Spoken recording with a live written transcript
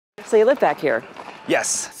So you live back here?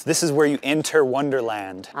 Yes, this is where you enter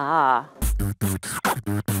Wonderland. Ah.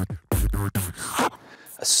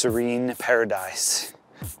 A serene paradise.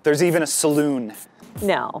 There's even a saloon.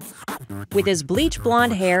 No. With his bleach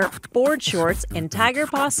blonde hair, board shorts, and tiger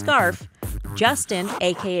paw scarf, Justin,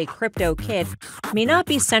 aka Crypto Kid, may not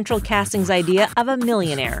be Central Casting's idea of a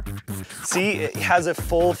millionaire. See, it has a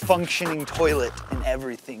full functioning toilet and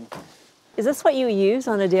everything. Is this what you use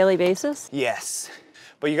on a daily basis? Yes,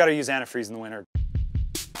 but you gotta use antifreeze in the winter.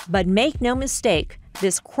 But make no mistake,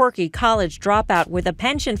 this quirky college dropout with a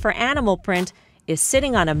penchant for animal print is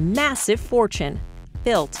sitting on a massive fortune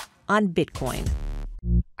built on Bitcoin.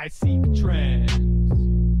 I seek trends.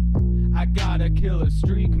 I got a killer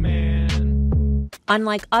streak, man.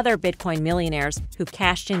 Unlike other Bitcoin millionaires who've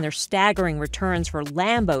cashed in their staggering returns for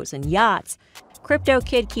Lambos and yachts, Crypto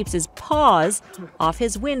Kid keeps his paws off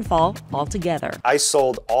his windfall altogether. I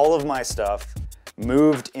sold all of my stuff,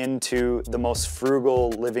 moved into the most frugal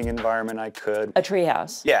living environment I could. A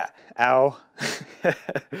treehouse. Yeah, ow.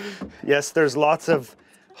 Yes, there's lots of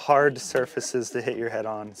hard surfaces to hit your head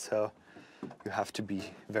on, so you have to be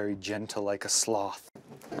very gentle like a sloth.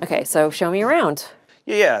 Okay, so show me around.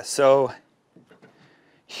 Yeah, so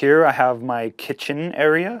here I have my kitchen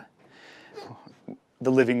area,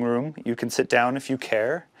 the living room. You can sit down if you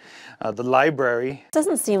care. The library.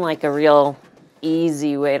 Doesn't seem like a real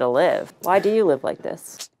easy way to live. Why do you live like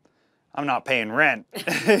this? I'm not paying rent,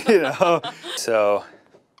 you know? So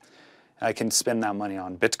I can spend that money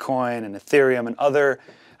on Bitcoin and Ethereum and other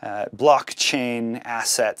blockchain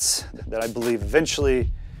assets that I believe eventually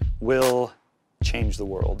will change the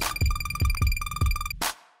world.